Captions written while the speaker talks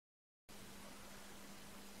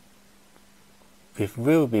if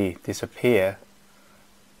Ruby disappeared,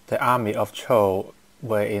 the army of Cho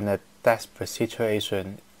were in a desperate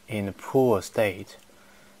situation, in a poor state.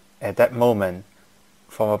 At that moment,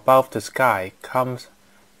 from above the sky comes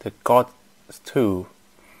the god's tool,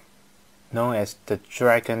 known as the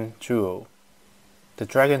Dragon Jewel. The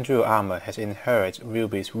Dragon Jewel armor has inherited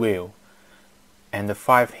Ruby's will, and the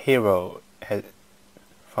 5 hero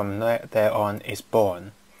from there on is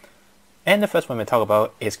born. And the first one we talk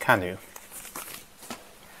about is Kanu.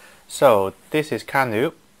 So this is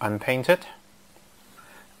Kanu, unpainted.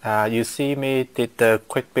 You see me did the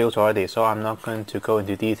quick build already, so I'm not going to go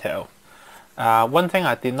into detail. One thing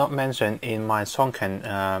I did not mention in my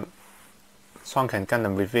Sonken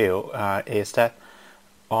Gundam review is that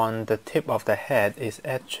on the tip of the head is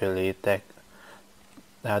actually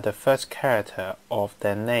the first character of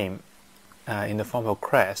their name in the form of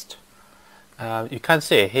crest. You can't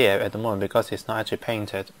see it here at the moment because it's not actually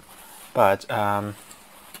painted, but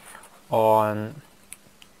on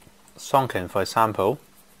Sonken, for example,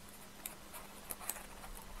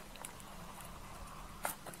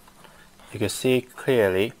 you can see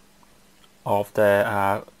clearly of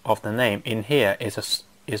the name. In here is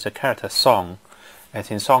a character Song,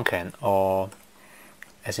 as in Sonken, or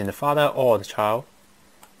as in the father or the child,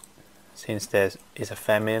 since there is a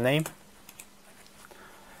family name.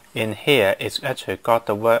 In here, it's actually got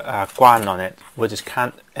the word Guan on it, which is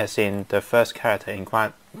as in the first character in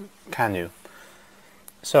Kanu.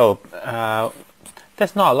 So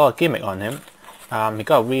there's not a lot of gimmick on him. He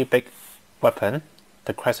got a really big weapon,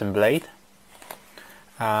 the crescent blade.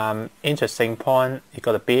 Interesting point, he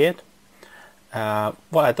got a beard.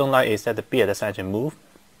 What I don't like is that the beard doesn't actually move.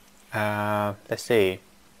 Let's see.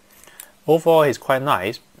 Overall, he's quite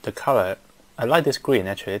nice. The color, I like this green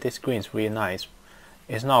actually. This green is really nice.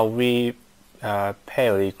 It's not really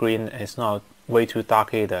palely green. It's not way too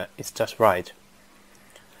dark either. It's just right.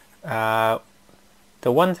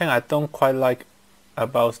 The one thing I don't quite like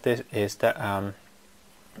about this is that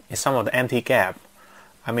is some of the empty gap.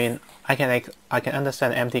 I mean, I can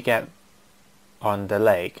understand empty gap on the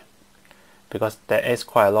leg because there is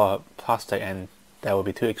quite a lot of plastic and there will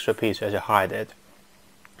be 2 extra pieces to hide it.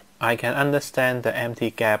 I can understand the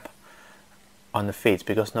empty gap on the feet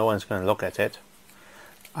because no one's going to look at it.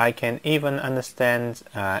 I can even understand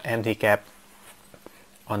empty gap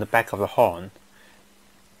on the back of the horn.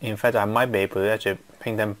 In fact, I might be able to actually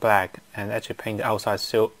paint them black and actually paint the outside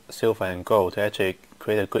silver and gold to actually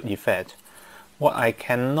create a good effect. What I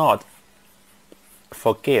cannot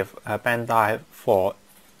forgive Bandai for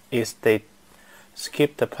is they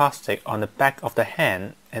skip the plastic on the back of the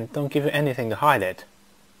hand and don't give you anything to hide it.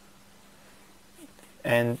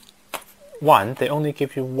 And they only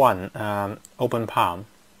give you 1 open palm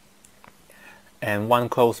and 1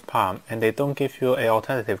 closed palm, and they don't give you an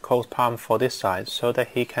alternative closed palm for this side, so that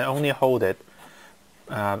he can only hold it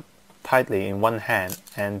tightly in 1 hand,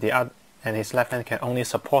 and his left hand can only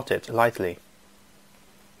support it lightly,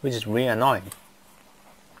 which is really annoying.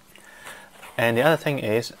 And the other thing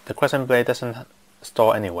is the crescent blade doesn't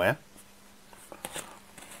store anywhere.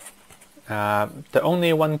 The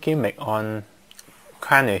only one gimmick on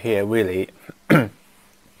Kanu here really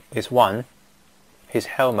is his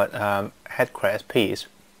helmet head crest piece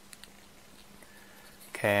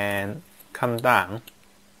can come down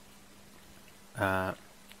to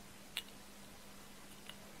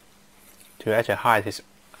actually hide his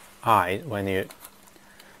eye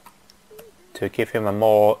to give him a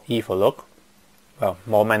more evil look, well,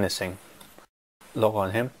 more menacing look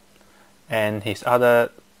on him. And his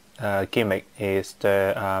other gimmick is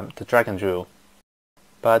the Dragon Jewel.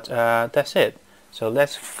 But that's it. So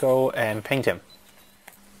let's go and paint him.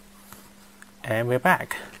 And we're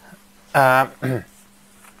back. I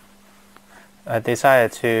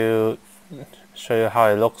decided to show you how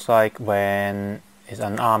it looks like when it's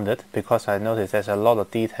unarmed, because I noticed there's a lot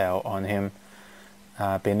of detail on him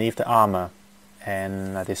beneath the armor,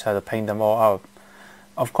 and I decided to paint them all out.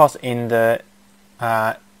 Of course, in the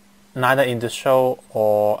neither in the show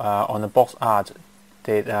or on the box art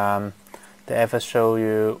did they ever show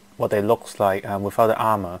you what they looks like without the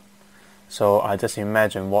armor. So I just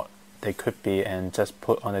imagine what they could be and just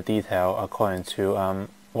put on the detail according to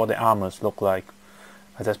what the armors look like.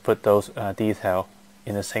 I just put those detail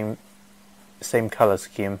in the same color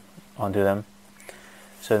scheme onto them.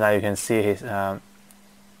 So now you can see his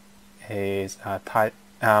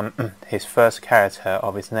first character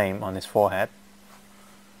of his name on his forehead.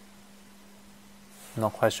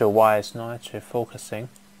 Not quite sure why it's not actually focusing.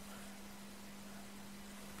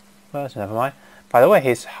 But never mind. By the way,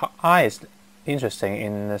 his eye is interesting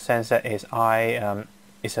in the sense that his eye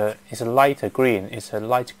is a lighter green. It's a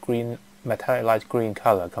light green metallic light green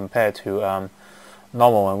color compared to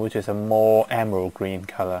normal one, which is a more emerald green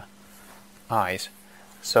color eyes.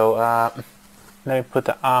 So let me put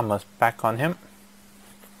the armor back on him.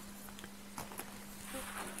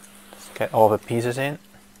 Let's get all the pieces in.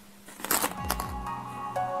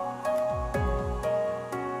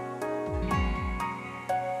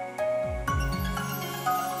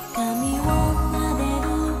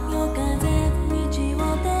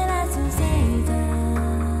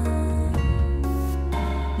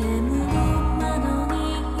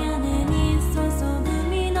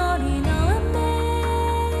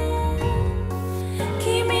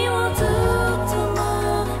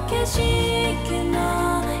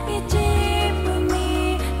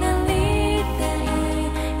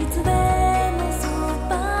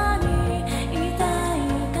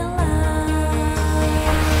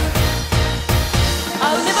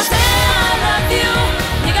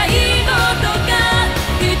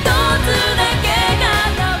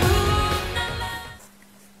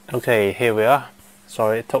 Okay, here we are.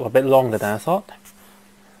 Sorry, it took a bit longer than I thought.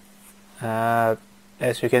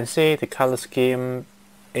 As you can see, the color scheme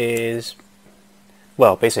is,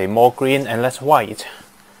 well, basically more green and less white.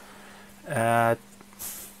 After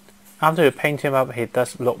you paint him up, he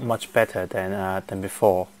does look much better than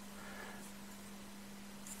before.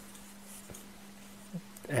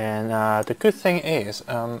 And the good thing is,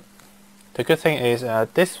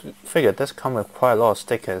 this figure does come with quite a lot of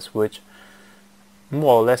stickers, which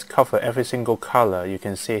more or less cover every single color you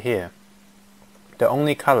can see here. The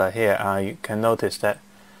only color here you can notice that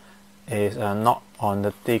is not on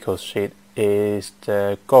the decal sheet is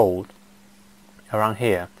the gold around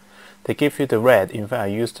here. They give you the red. In fact, I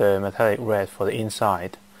used the metallic red for the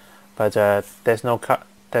inside, but there's no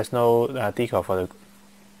decal for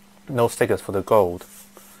no stickers for the gold.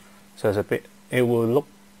 So it's a bit. It will look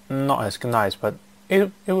not as nice, but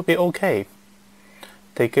it will be okay.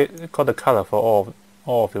 They got the color for all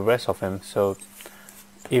of the rest of him, so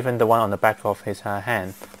even the one on the back of his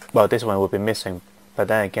hand, well, this one will be missing, but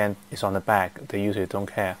then again, it's on the back. They usually don't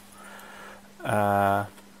care. So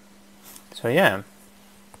yeah,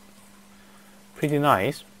 pretty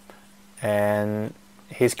nice. And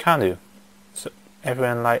he's Kanu, so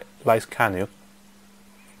everyone likes Kanu.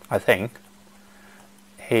 I think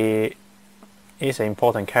he is an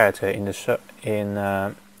important character in the show, in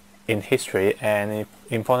history, and an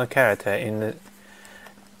important character in the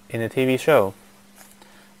TV show.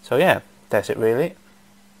 So yeah, that's it really.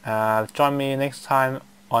 Join me next time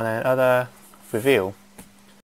on another review.